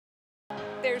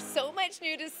There's so much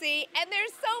new to see, and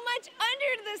there's so much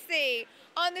under the sea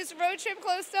on this road trip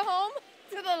close to home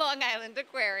to the Long Island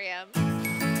Aquarium.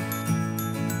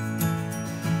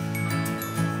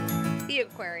 The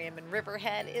aquarium in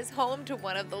Riverhead is home to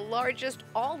one of the largest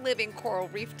all-living coral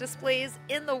reef displays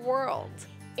in the world.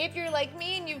 If you're like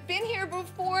me and you've been here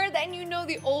before, then you know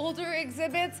the older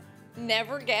exhibits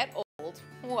never get old.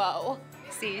 Whoa.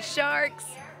 See sharks,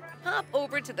 hop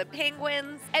over to the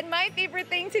penguins, and my favorite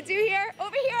thing to do here,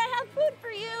 over here I have food for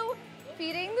you.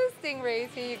 Feeding the stingrays,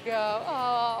 here you go.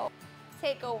 Oh.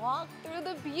 Take a walk through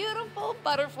the beautiful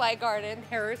butterfly garden.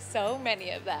 There are so many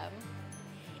of them.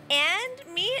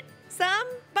 And meet some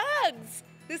bugs.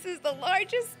 This is the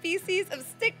largest species of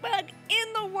stick bug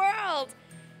in the world.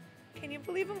 Can you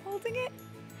believe I'm holding it?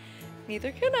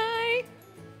 Neither can I.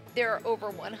 There are over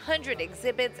 100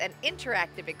 exhibits and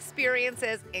interactive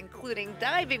experiences, including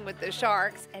diving with the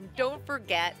sharks, and don't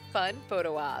forget fun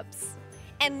photo ops.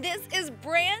 And this is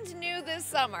brand new this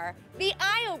summer, the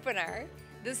Eye Opener.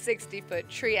 The 60-foot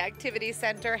tree activity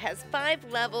center has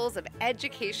 5 levels of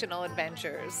educational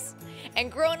adventures.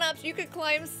 And grown-ups, you could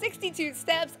climb 62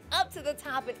 steps up to the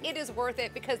top, and it is worth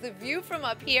it because the view from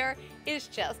up here is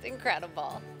just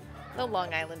incredible. The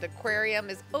Long Island Aquarium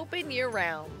is open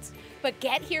year-round. But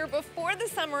get here before the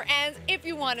summer ends if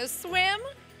you want to swim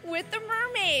with the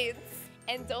mermaids.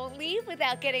 And don't leave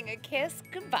without getting a kiss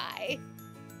goodbye.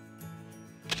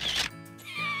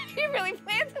 You really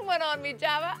planted one on me,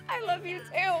 Java. I love you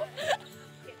too.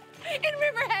 In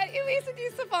Riverhead, Elisa Di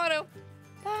Stefano.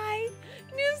 Bye.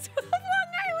 News 12.